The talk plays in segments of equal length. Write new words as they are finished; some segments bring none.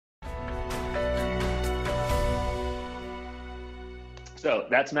So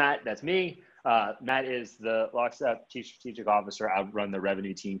that's Matt. That's me. Matt is the Lockstep Chief Strategic Officer. I run the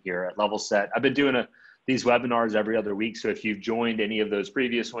revenue team here at Levelset. I've been doing these webinars every other week. So if you've joined any of those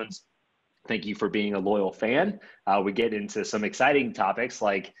previous ones, thank you for being a loyal fan. We get into some exciting topics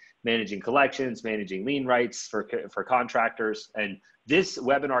like managing collections, managing lien rights for contractors. And this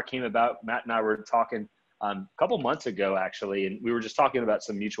webinar came about, Matt and I were talking a couple months ago, actually, and we were just talking about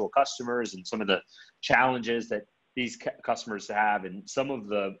some mutual customers and some of the challenges that these customers have and some of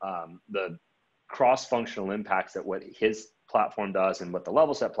the cross-functional impacts that what his platform does and what the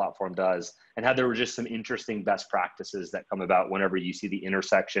Levelset platform does, and how there were just some interesting best practices that come about whenever you see the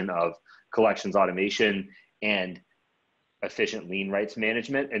intersection of collections automation and efficient lien rights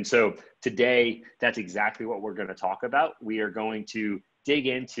management. And so today, that's exactly what we're going to talk about. We are going to dig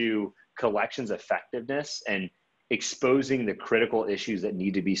into collections effectiveness and exposing the critical issues that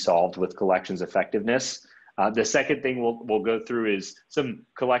need to be solved with collections effectiveness. The second thing we'll go through is some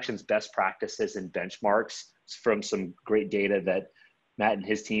collections best practices and benchmarks from some great data that Matt and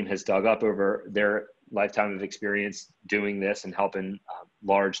his team has dug up over their lifetime of experience doing this and helping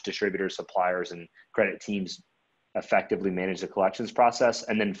large distributors, suppliers, and credit teams effectively manage the collections process.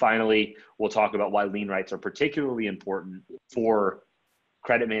 And then finally, we'll talk about why lien rights are particularly important for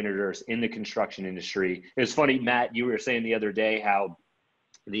credit managers in the construction industry. It was funny, Matt, you were saying the other day how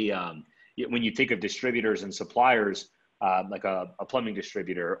the when you think of distributors and suppliers, like a plumbing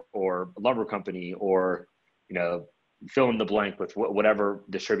distributor or a lumber company, or fill in the blank with whatever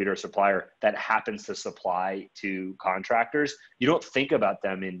distributor or supplier that happens to supply to contractors, you don't think about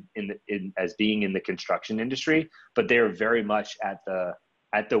them as being in the construction industry, but they're very much at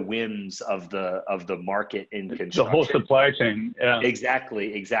the whims of the market in construction. The whole supply chain. Yeah.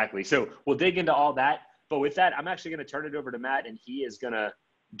 Exactly. So we'll dig into all that. But with that, I'm actually going to turn it over to Matt, and he is going to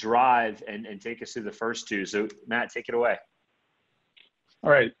drive and take us through the first two. So Matt, take it away. All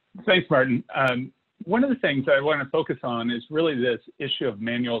right. Thanks, Martin. One of the things I want to focus on is really this issue of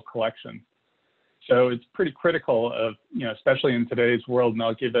manual collection. So it's pretty critical of, especially in today's world, and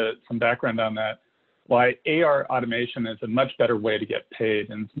I'll give some background on that, why AR automation is a much better way to get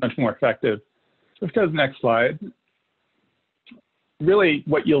paid and it's much more effective. So let's go to the next slide. Really,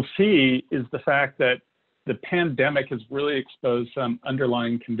 what you'll see is the fact that the pandemic has really exposed some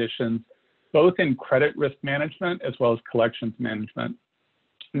underlying conditions, both in credit risk management as well as collections management.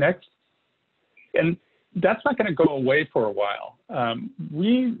 Next. And that's not going to go away for a while.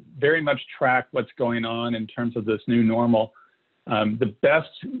 We very much track what's going on in terms of this new normal. The best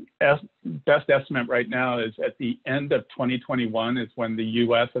estimate right now is at the end of 2021 is when the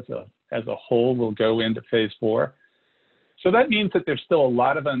U.S. as a whole will go into phase 4. So that means that there's still a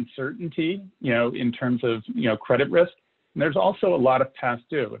lot of uncertainty, in terms of, credit risk. And there's also a lot of past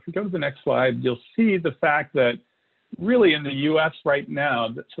due. If we go to the next slide, you'll see the fact that really in the U.S. right now,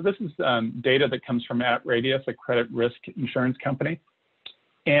 so this is data that comes from @Radius, a credit risk insurance company.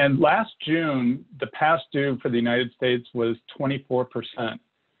 And last June, the past due for the United States was 24%.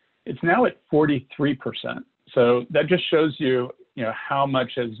 It's now at 43%. So that just shows you, how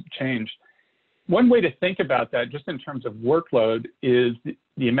much has changed. One way to think about that, just in terms of workload, is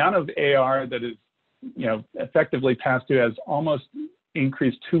the amount of AR that is, effectively past due has almost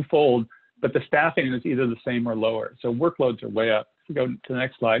increased twofold, but the staffing is either the same or lower. So workloads are way up. If we go to the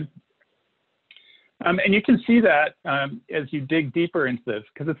next slide. And you can see that as you dig deeper into this,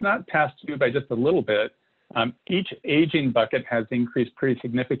 because it's not past due by just a little bit. Each aging bucket has increased pretty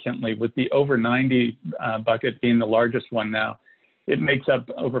significantly, with the over 90 bucket being the largest one now. It makes up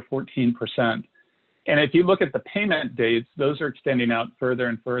over 14%. And if you look at the payment dates, those are extending out further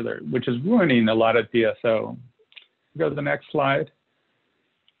and further, which is ruining a lot of DSO. Go to the next slide.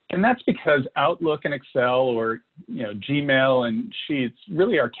 And that's because Outlook and Excel, or Gmail and Sheets,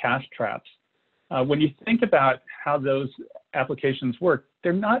 really are cash traps. When you think about how those applications work,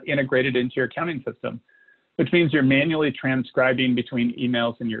 they're not integrated into your accounting system, which means you're manually transcribing between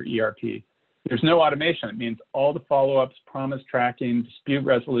emails and your ERP. There's no automation. It means all the follow-ups, promise tracking, dispute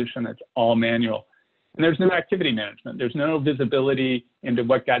resolution, it's all manual. And there's no activity management. There's no visibility into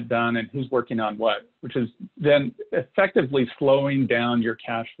what got done and who's working on what, which is then effectively slowing down your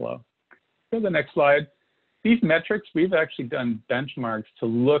cash flow. Go to the next slide. These metrics, we've actually done benchmarks to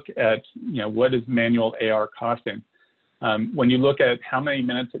look at, what is manual AR costing. When you look at how many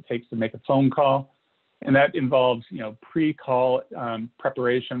minutes it takes to make a phone call, and that involves, pre-call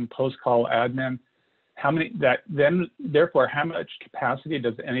preparation, post-call admin, therefore, how much capacity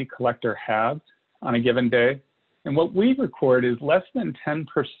does any collector have on a given day? And what we record is less than 10%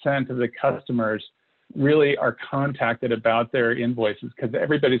 of the customers really are contacted about their invoices, because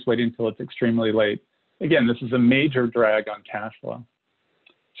everybody's waiting until it's extremely late. Again, this is a major drag on cash flow.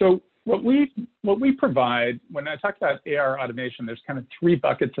 So what we provide, when I talk about AR automation, there's kind of three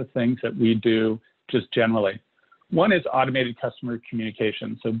buckets of things that we do just generally. One is automated customer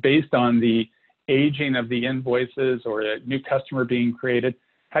communication. So based on the aging of the invoices or a new customer being created,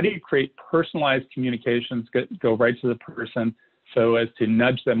 how do you create personalized communications, go right to the person so as to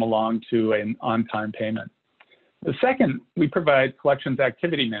nudge them along to an on-time payment? The second, we provide collections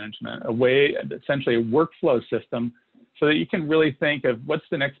activity management, a way, essentially a workflow system, so that you can really think of what's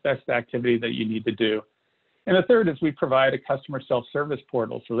the next best activity that you need to do. And the third is we provide a customer self-service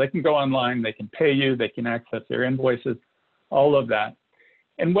portal, so they can go online, they can pay you, they can access their invoices, all of that.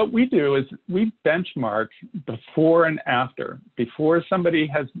 And what we do is we benchmark before and after. Before somebody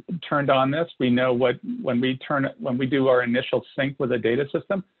has turned on this, we know when we do our initial sync with a data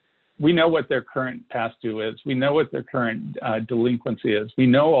system, we know what their current past due is. We know what their current delinquency is. We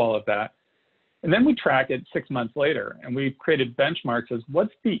know all of that. And then we track it 6 months later, and we've created benchmarks as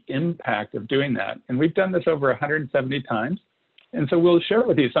what's the impact of doing that. And we've done this over 170 times. And so we'll share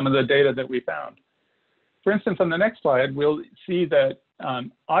with you some of the data that we found. For instance, on the next slide, we'll see that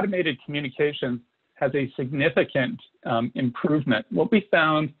automated communications has a significant improvement. What we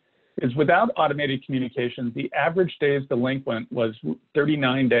found is without automated communications, the average days delinquent was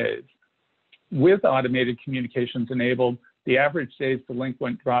 39 days. With automated communications enabled, the average days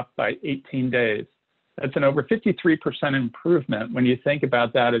delinquent dropped by 18 days. That's an over 53% improvement when you think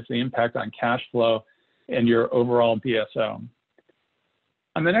about that as the impact on cash flow and your overall DSO.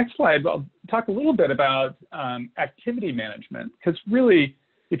 On the next slide, I'll talk a little bit about activity management, because really,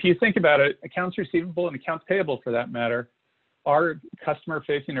 if you think about it, accounts receivable and accounts payable, for that matter, are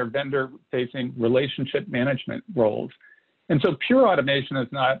customer-facing or vendor-facing relationship management roles. And so pure automation is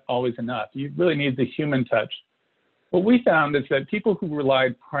not always enough. You really need the human touch. What we found is that people who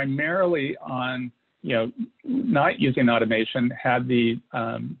relied primarily on, not using automation had the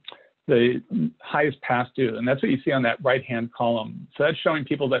highest past due, and that's what you see on that right-hand column. So that's showing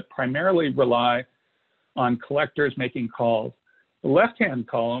people that primarily rely on collectors making calls. The left-hand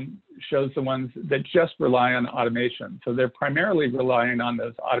column shows the ones that just rely on automation. So they're primarily relying on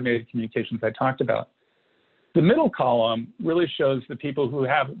those automated communications I talked about. The middle column really shows the people who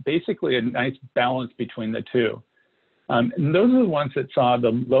have basically a nice balance between the two. And those are the ones that saw the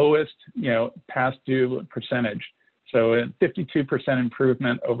lowest, past due percentage. So a 52%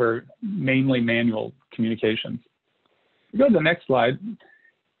 improvement over mainly manual communications. Go to the next slide.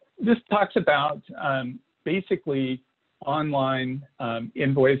 This talks about basically online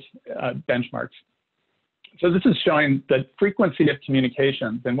invoice benchmarks. So this is showing the frequency of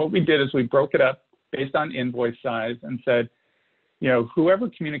communications. And what we did is we broke it up based on invoice size and said, whoever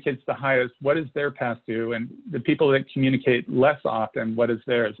communicates the highest, what is their past due? And the people that communicate less often, what is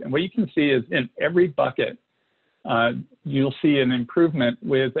theirs? And what you can see is in every bucket, you'll see an improvement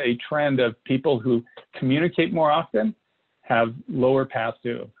with a trend of people who communicate more often have lower past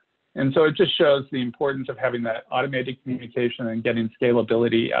due. And so it just shows the importance of having that automated communication and getting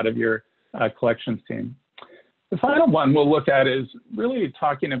scalability out of your collections team. The final one we'll look at is really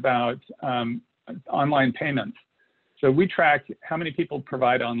talking about online payments. So we track how many people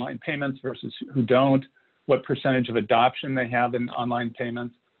provide online payments versus who don't, what percentage of adoption they have in online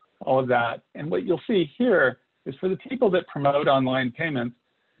payments, all of that. And what you'll see here is for the people that promote online payments,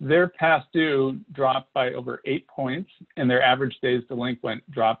 their past due dropped by over 8 points and their average days delinquent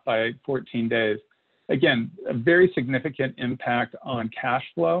dropped by 14 days. Again, a very significant impact on cash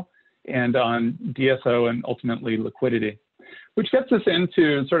flow and on DSO and ultimately liquidity, which gets us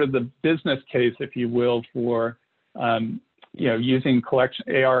into sort of the business case, if you will, for using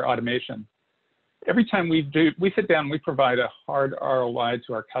AR automation. Every time we sit down, we provide a hard ROI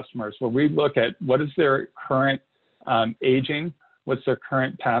to our customers where we look at what is their current aging, what's their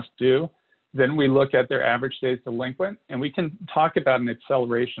current past due. Then we look at their average days delinquent, and we can talk about an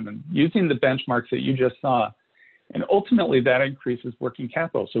acceleration and using the benchmarks that you just saw. And ultimately, that increases working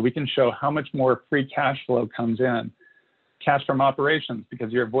capital. So we can show how much more free cash flow comes in, cash from operations,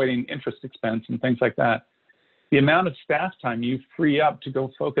 because you're avoiding interest expense and things like that. The amount of staff time you free up to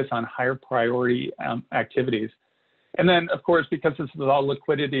go focus on higher priority activities. And then, of course, because this is all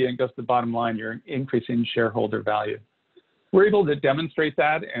liquidity and goes to the bottom line, you're increasing shareholder value. We're able to demonstrate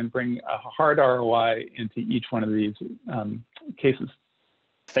that and bring a hard ROI into each one of these cases.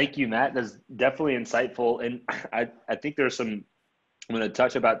 Thank you, Matt. That's definitely insightful. And I think there's some, I'm going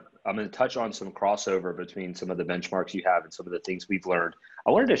to touch on some crossover between some of the benchmarks you have and some of the things we've learned.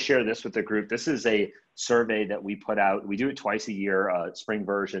 I wanted to share this with the group. This is a survey that we put out. We do it twice a year, a spring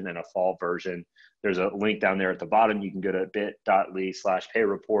version and a fall version. There's a link down there at the bottom. You can go to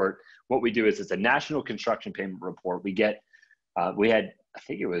bit.ly/payreport. What we do is it's a national construction payment report. We had I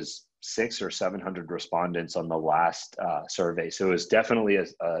think it was 600 or 700 respondents on the last survey. So it was definitely a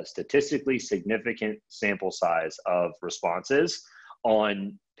statistically significant sample size of responses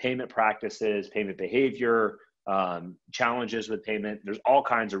on payment practices, payment behavior, challenges with payment. There's all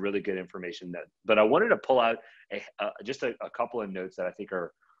kinds of really good information but I wanted to pull out just a couple of notes that I think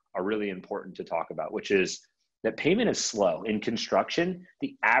are really important to talk about, which is that payment is slow. In construction,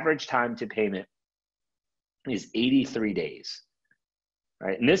 the average time to payment is 83 days.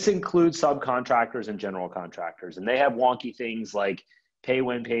 Right? And this includes subcontractors and general contractors. And they have wonky things like pay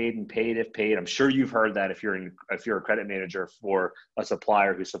when paid and paid if paid. I'm sure you've heard that if you're a credit manager for a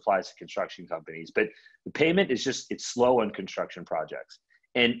supplier who supplies to construction companies. But the payment is it's slow on construction projects.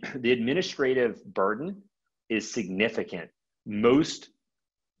 And the administrative burden is significant.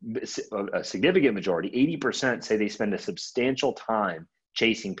 A significant majority, 80%, say they spend a substantial time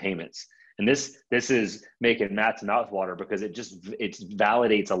chasing payments. And this is making Matt's mouth water, because it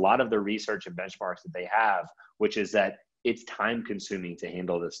validates a lot of the research and benchmarks that they have, which is that it's time consuming to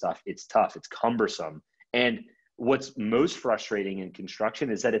handle this stuff. It's tough, it's cumbersome. And what's most frustrating in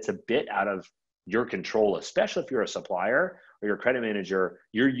construction is that it's a bit out of your control, especially if you're a supplier or you're a credit manager.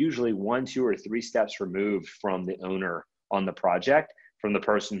 You're usually 1, 2, or 3 steps removed from the owner on the project, from the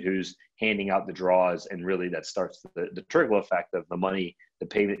person who's handing out the draws, and really that starts the trickle effect of the money, the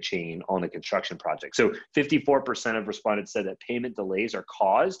payment chain on the construction project. So 54% of respondents said that payment delays are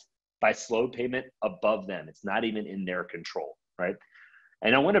caused by slow payment above them. It's not even in their control, right?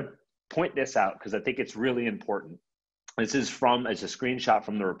 And I want to point this out because I think it's really important. This is it's a screenshot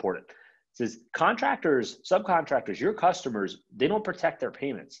from the report. It says contractors, subcontractors, your customers, they don't protect their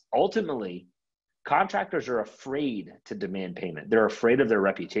payments. Ultimately, contractors are afraid to demand payment. They're afraid of their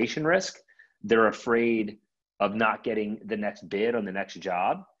reputation risk. They're afraid of not getting the next bid on the next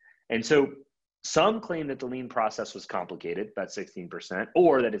job. And so some claim that the lien process was complicated, about 16%,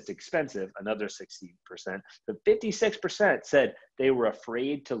 or that it's expensive, another 16%. But 56% said they were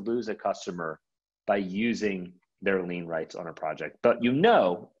afraid to lose a customer by using their lien rights on a project. But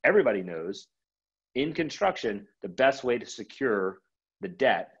everybody knows, in construction, the best way to secure the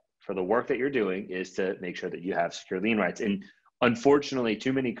debt for the work that you're doing is to make sure that you have secure lien rights. And unfortunately,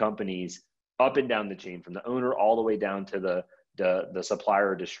 too many companies up and down the chain, from the owner all the way down to the supplier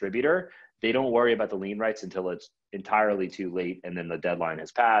or distributor, they don't worry about the lien rights until it's entirely too late, and then the deadline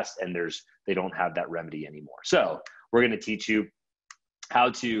has passed and they don't have that remedy anymore. So we're going to teach you how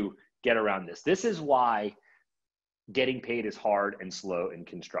to get around this. This is why getting paid is hard and slow in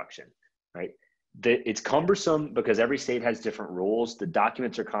construction, right? It's cumbersome because every state has different rules. The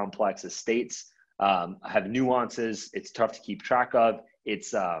documents are complex. The states have nuances. It's tough to keep track of.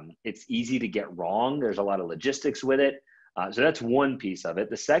 It's easy to get wrong. There's a lot of logistics with it. So that's one piece of it.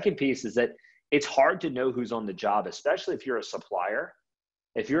 The second piece is that it's hard to know who's on the job, especially if you're a supplier.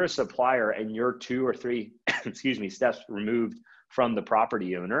 If you're a supplier and you're 2 or 3, steps removed from the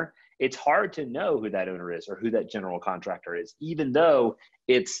property owner, it's hard to know who that owner is or who that general contractor is, even though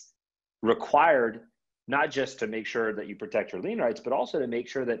it's required not just to make sure that you protect your lien rights, but also to make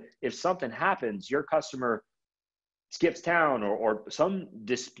sure that if something happens, your customer skips town or some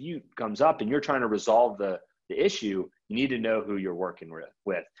dispute comes up and you're trying to resolve the issue, you need to know who you're working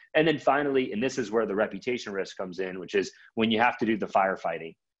with. And then finally, and this is where the reputation risk comes in, which is when you have to do the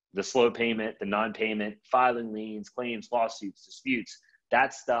firefighting, the slow payment, the non-payment, filing liens, claims, lawsuits, disputes.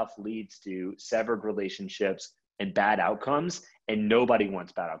 That stuff leads to severed relationships and bad outcomes, and nobody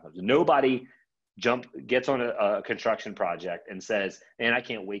wants bad outcomes. Nobody gets on a construction project and says, man, I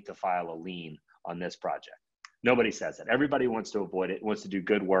can't wait to file a lien on this project. Nobody says that. Everybody wants to avoid it, wants to do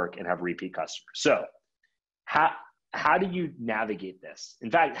good work and have repeat customers. So how do you navigate this?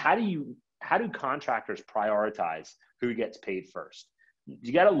 In fact, how do contractors prioritize who gets paid first?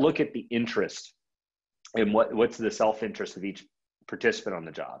 You got to look at the interest and what's the self-interest of each participant on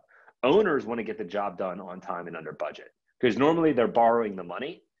the job. Owners want to get the job done on time and under budget, because normally they're borrowing the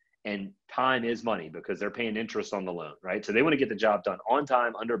money, and time is money because they're paying interest on the loan, right? So they want to get the job done on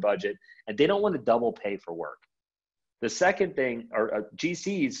time, under budget, and they don't want to double pay for work. The second thing, or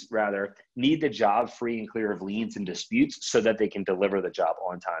GCs rather, need the job free and clear of liens and disputes so that they can deliver the job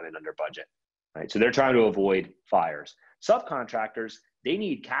on time and under budget, right? So they're trying to avoid fires. Subcontractors, they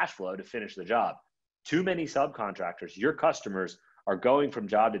need cash flow to finish the job. Too many subcontractors, your customers, are going from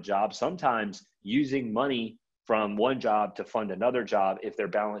job to job, sometimes using money from one job to fund another job if their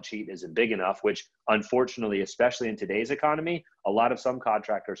balance sheet isn't big enough, which unfortunately, especially in today's economy, a lot of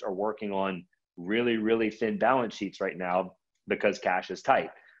subcontractors are working on really, really thin balance sheets right now because cash is tight,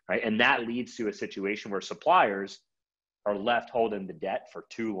 right? And that leads to a situation where suppliers are left holding the debt for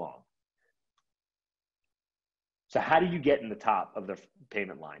too long. So how do you get in the top of the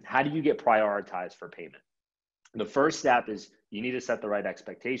payment line? How do you get prioritized for payment? The first step is you need to set the right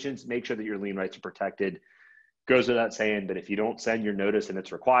expectations, make sure that your lien rights are protected. Goes without saying, but if you don't send your notice and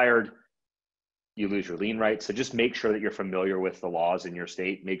it's required, you lose your lien rights. So just make sure that you're familiar with the laws in your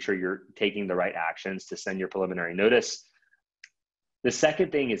state. Make sure you're taking the right actions to send your preliminary notice. The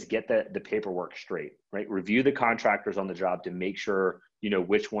second thing is get the paperwork straight, right? Review the contractors on the job to make sure you know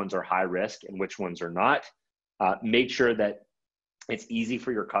which ones are high risk and which ones are not. Make sure that it's easy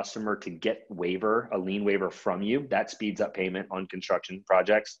for your customer to get a lien waiver from you. That speeds up payment on construction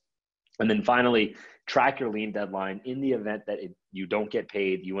projects. And then finally, track your lien deadline. In the event that you don't get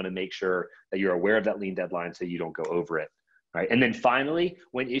paid, you want to make sure that you're aware of that lien deadline so you don't go over it, right? And then finally,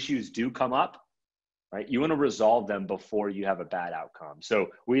 when issues do come up, right, you want to resolve them before you have a bad outcome. So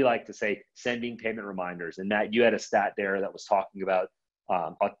we like to say sending payment reminders. And Matt, you had a stat there that was talking about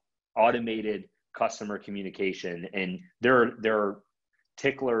automated customer communication, and there are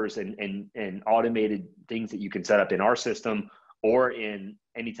ticklers and automated things that you can set up in our system or in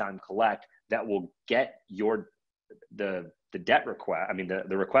Anytime Collect that will get the debt request,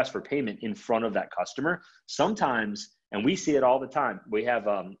 the request for payment in front of that customer. Sometimes, and we see it all the time, we have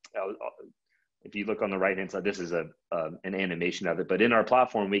if you look on the right hand side, this is an animation of it, but in our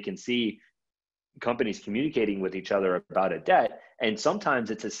platform we can see companies communicating with each other about a debt, and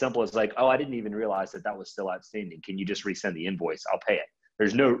sometimes it's as simple as like, oh, I didn't even realize that was still outstanding, can you just resend the invoice, I'll pay it.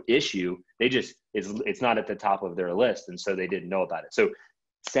 There's no issue, they just it's not at the top of their list, and so they didn't know about it. So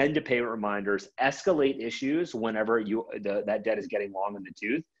send to payment reminders, escalate issues whenever that debt is getting long in the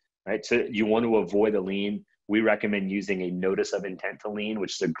tooth, right? So you want to avoid a lien. We recommend using a notice of intent to lien,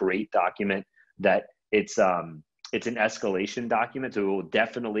 which is a great document that it's an escalation document, so it will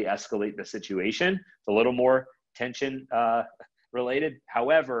definitely escalate the situation. It's a little more tension related.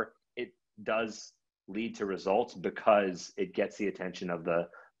 However, it does lead to results because it gets the attention of the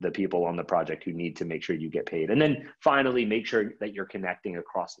people on the project who need to make sure you get paid. And then finally, make sure that you're connecting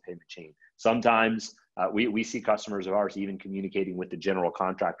across the payment chain. Sometimes we see customers of ours even communicating with the general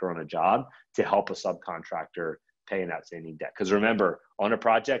contractor on a job to help a subcontractor pay an outstanding debt. Because remember, on a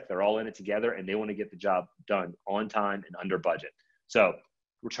project, they're all in it together and they want to get the job done on time and under budget. So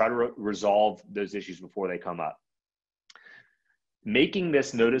we'll try to resolve those issues before they come up. Making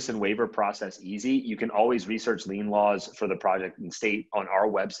this notice and waiver process easy, you can always research lien laws for the project and state on our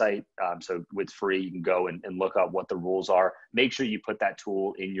website. So it's free, you can go and look up what the rules are. Make sure you put that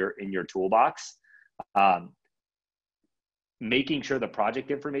tool in your toolbox. Making sure the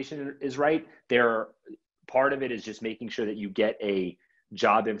project information is right. Part of it is just making sure that you get a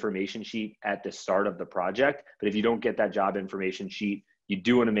job information sheet at the start of the project. But if you don't get that job information sheet, you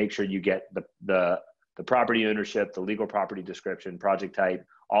do want to make sure you get the property ownership, the legal property description, project type,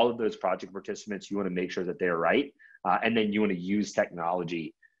 all of those project participants, you want to make sure that they're right. And then you want to use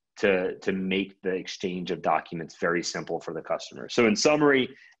technology to make the exchange of documents very simple for the customer. So in summary,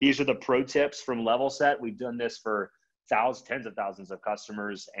 these are the pro tips from Levelset. We've done this for tens of thousands of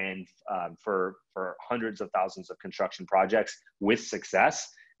customers and for hundreds of thousands of construction projects with success.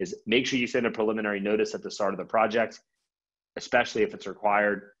 Is make sure you send a preliminary notice at the start of the project, especially if it's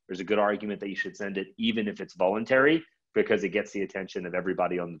required. There's a good argument that you should send it even if it's voluntary, because it gets the attention of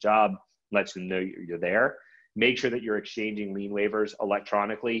everybody on the job, lets them know you're there. Make sure that you're exchanging lien waivers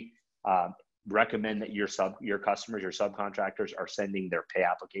electronically. Recommend that your customers, your subcontractors are sending their pay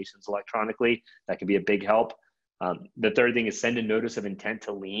applications electronically. That can be a big help. The third thing is send a notice of intent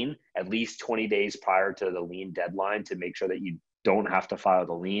to lien at least 20 days prior to the lien deadline to make sure that you don't have to file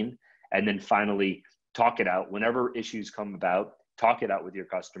the lien. And then finally, talk it out. Whenever issues come about, talk it out with your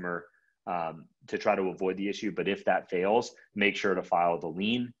customer to try to avoid the issue. But if that fails, make sure to file the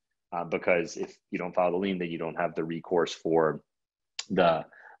lien because if you don't file the lien, then you don't have the recourse for the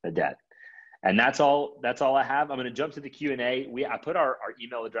debt. And that's all I have. I'm going to jump to the Q&A. I put our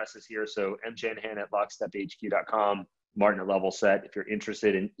email addresses here. So mshanahan@lockstephq.com, Martin at Levelset. If you're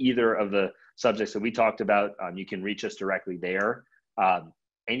interested in either of the subjects that we talked about, you can reach us directly there.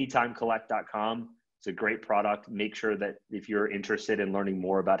 Anytimecollect.com. It's a great product. Make sure that if you're interested in learning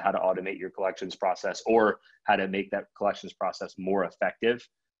more about how to automate your collections process or how to make that collections process more effective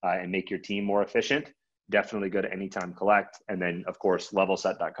and make your team more efficient, definitely go to Anytime Collect. And then, of course,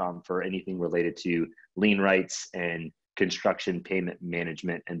 levelset.com for anything related to lien rights and construction payment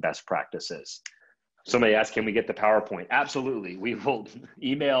management and best practices. Somebody asked, can we get the PowerPoint? Absolutely. We will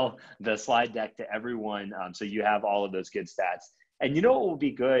email the slide deck to everyone so you have all of those good stats. And you know what will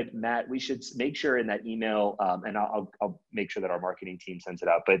be good, Matt? We should make sure in that email, and I'll make sure that our marketing team sends it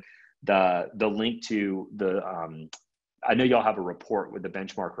out, but the link to the, I know y'all have a report with the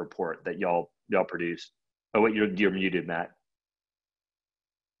benchmark report that y'all produce. Oh, wait, you're muted, Matt.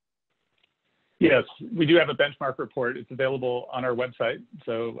 Yes, we do have a benchmark report. It's available on our website,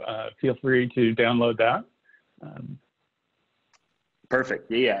 so feel free to download that.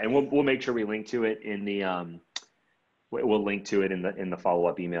 Perfect. Yeah, and we'll make sure we link to it in the we'll link to it in the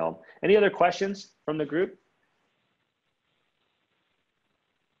follow-up email. Any other questions from the group?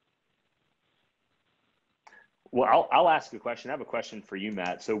 Well, I'll ask a question. I have a question for you,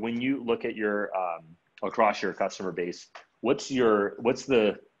 Matt. So when you look at your across your customer base, what's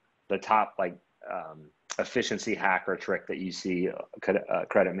the top like efficiency hack or trick that you see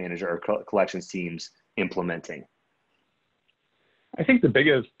credit manager or collections teams implementing? I think the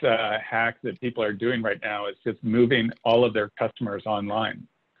biggest hack that people are doing right now is just moving all of their customers online.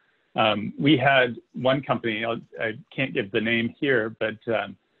 We had one company, I can't give the name here, but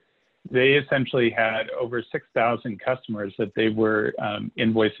they essentially had over 6,000 customers that they were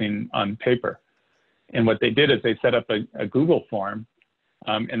invoicing on paper. And what they did is they set up a Google form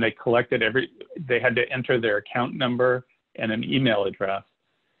and they collected they had to enter their account number and an email address.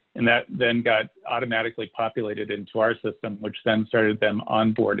 And that then got automatically populated into our system, which then started them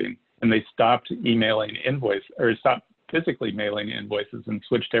onboarding. And they stopped stopped physically mailing invoices and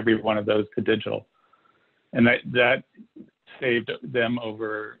switched every one of those to digital. And that saved them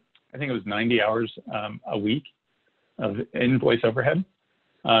over, I think it was 90 hours a week of invoice overhead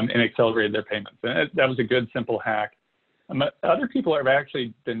and accelerated their payments. And that was a good, simple hack. Other people have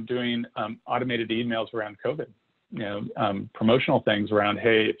actually been doing automated emails around COVID. Promotional things around,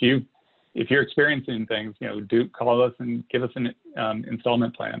 hey, if you're experiencing things, do call us and give us an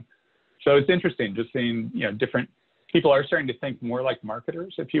installment plan. So it's interesting just seeing, different people are starting to think more like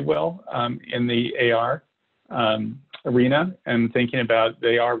marketers, if you will, in the AR arena, and thinking about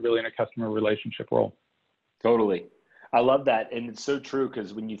they are really in a customer relationship role. Totally. I love that. And it's so true,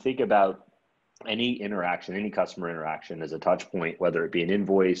 because when you think about any interaction, any customer interaction as a touch point, whether it be an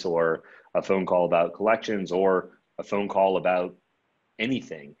invoice or a phone call about collections or a phone call about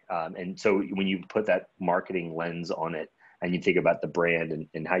anything. And so when you put that marketing lens on it and you think about the brand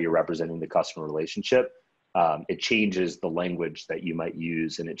and how you're representing the customer relationship, it changes the language that you might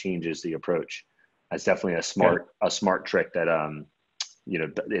use and it changes the approach. That's definitely a smart trick that,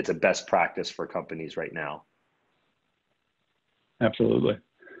 it's a best practice for companies right now. Absolutely.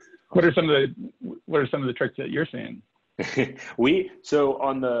 What are some of the tricks that you're seeing?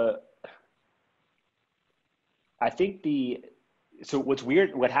 So what's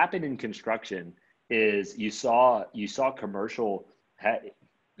weird, what happened in construction is you saw commercial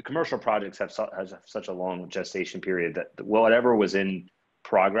projects have such a long gestation period that whatever was in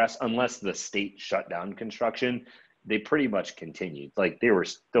progress, unless the state shut down construction, they pretty much continued. Like they were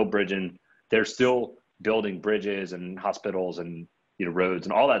still bridging, they're still building bridges and hospitals and roads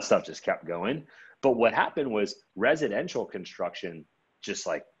and all that stuff just kept going. But what happened was residential construction just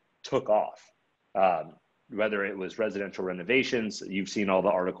like took off. Whether it was residential renovations, you've seen all the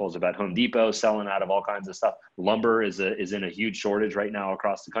articles about Home Depot selling out of all kinds of stuff. Lumber is in a huge shortage right now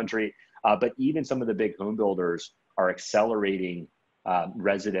across the country. But even some of the big home builders are accelerating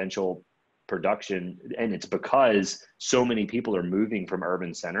residential production. And it's because so many people are moving from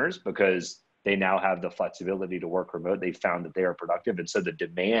urban centers because they now have the flexibility to work remote. They found that they are productive. And so the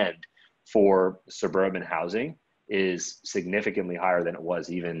demand for suburban housing is significantly higher than it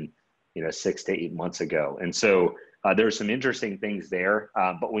was even 6 to 8 months ago. And so there's some interesting things there.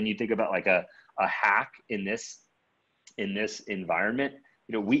 But when you think about like a hack in this environment,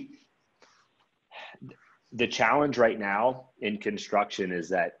 the challenge right now in construction is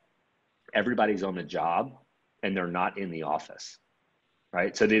that everybody's on the job and they're not in the office,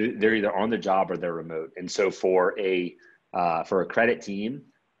 right? So they're either on the job or they're remote. And so for a credit team,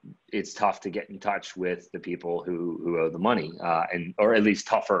 it's tough to get in touch with the people who owe the money, or at least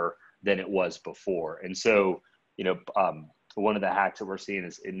tougher than it was before. And so, one of the hacks that we're seeing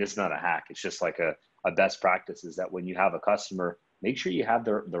is, and this is not a hack, it's just like a best practice, is that when you have a customer, make sure you have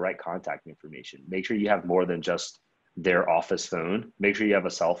the right contact information. Make sure you have more than just their office phone. Make sure you have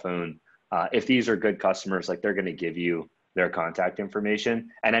a cell phone. If these are good customers, like they're going to give you their contact information.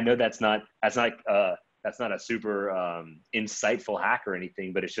 And I know that's not a super insightful hack or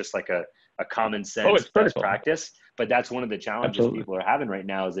anything, but it's just like a common sense best practice. But that's one of the challenges people are having right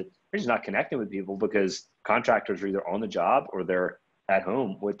now, is that they're just not connecting with people because contractors are either on the job or they're at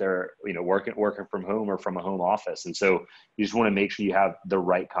home with their, working from home or from a home office. And so you just want to make sure you have the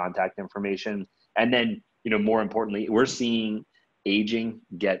right contact information. And then, more importantly, we're seeing aging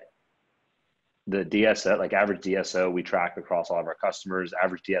get the DSO, like average DSO, we track across all of our customers.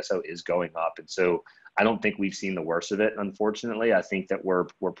 Average DSO is going up. And so I don't think we've seen the worst of it, unfortunately. I think that we're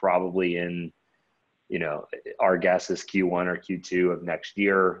probably in, you know, our guess is Q1 or Q2 of next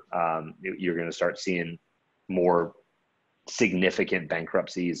year, you're going to start seeing more significant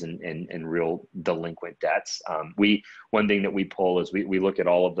bankruptcies and real delinquent debts. One thing that we pull is we look at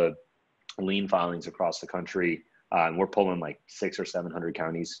all of the lien filings across the country. We're pulling like 600 or 700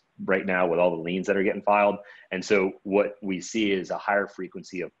 counties right now with all the liens that are getting filed. And so what we see is a higher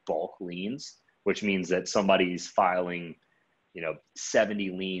frequency of bulk liens, which means that somebody's filing, you know,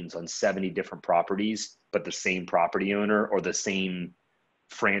 70 liens on 70 different properties, but the same property owner or the same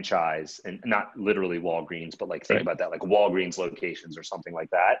franchise, and not literally Walgreens, but like think Right. about that, like Walgreens locations or something like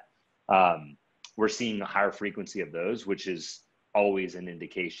that. We're seeing a higher frequency of those, which is always an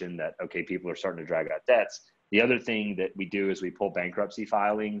indication that, okay, people are starting to drag out debts. The other thing that we do is we pull bankruptcy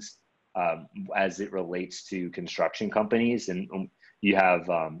filings as it relates to construction companies, and you have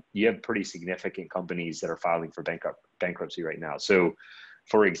pretty significant companies that are filing for bankruptcy right now. So,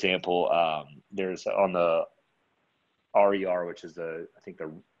 for example, there's on the RER, which is I think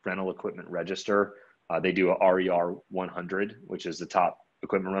the rental equipment register. They do a RER 100, which is the top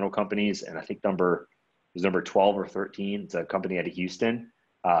equipment rental companies, and I think number 12 or 13. It's a company out of Houston,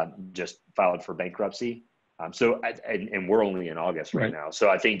 just filed for bankruptcy. And we're only in August right now. So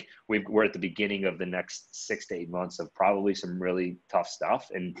I think we're at the beginning of the next 6 to 8 months of probably some really tough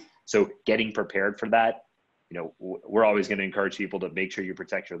stuff. And so getting prepared for that, you know, we're always going to encourage people to make sure you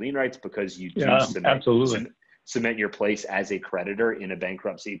protect your lien rights, because you do cement your place as a creditor in a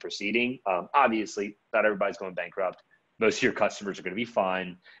bankruptcy proceeding. Obviously, not everybody's going bankrupt. Most of your customers are going to be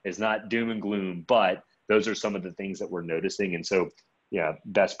fine. It's not doom and gloom, but those are some of the things that we're noticing. And so, yeah,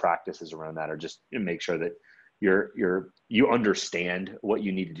 best practices around that are just to make sure that you understand what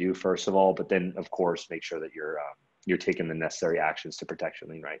you need to do first of all, but then of course make sure that you're taking the necessary actions to protect your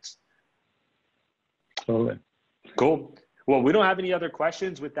lien rights. Totally. Cool. Well, we don't have any other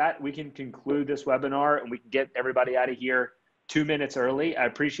questions. With that, we can conclude this webinar and we can get everybody out of here 2 minutes early. I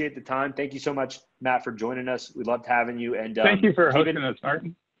appreciate the time. Thank you so much, Matt, for joining us. We loved having you. And thank you for hosting us,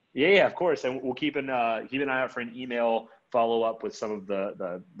 Martin. Yeah, of course. And we'll keep an eye out for an email follow up with some of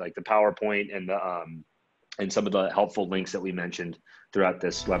the PowerPoint and some of the helpful links that we mentioned throughout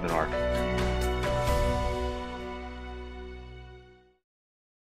this webinar.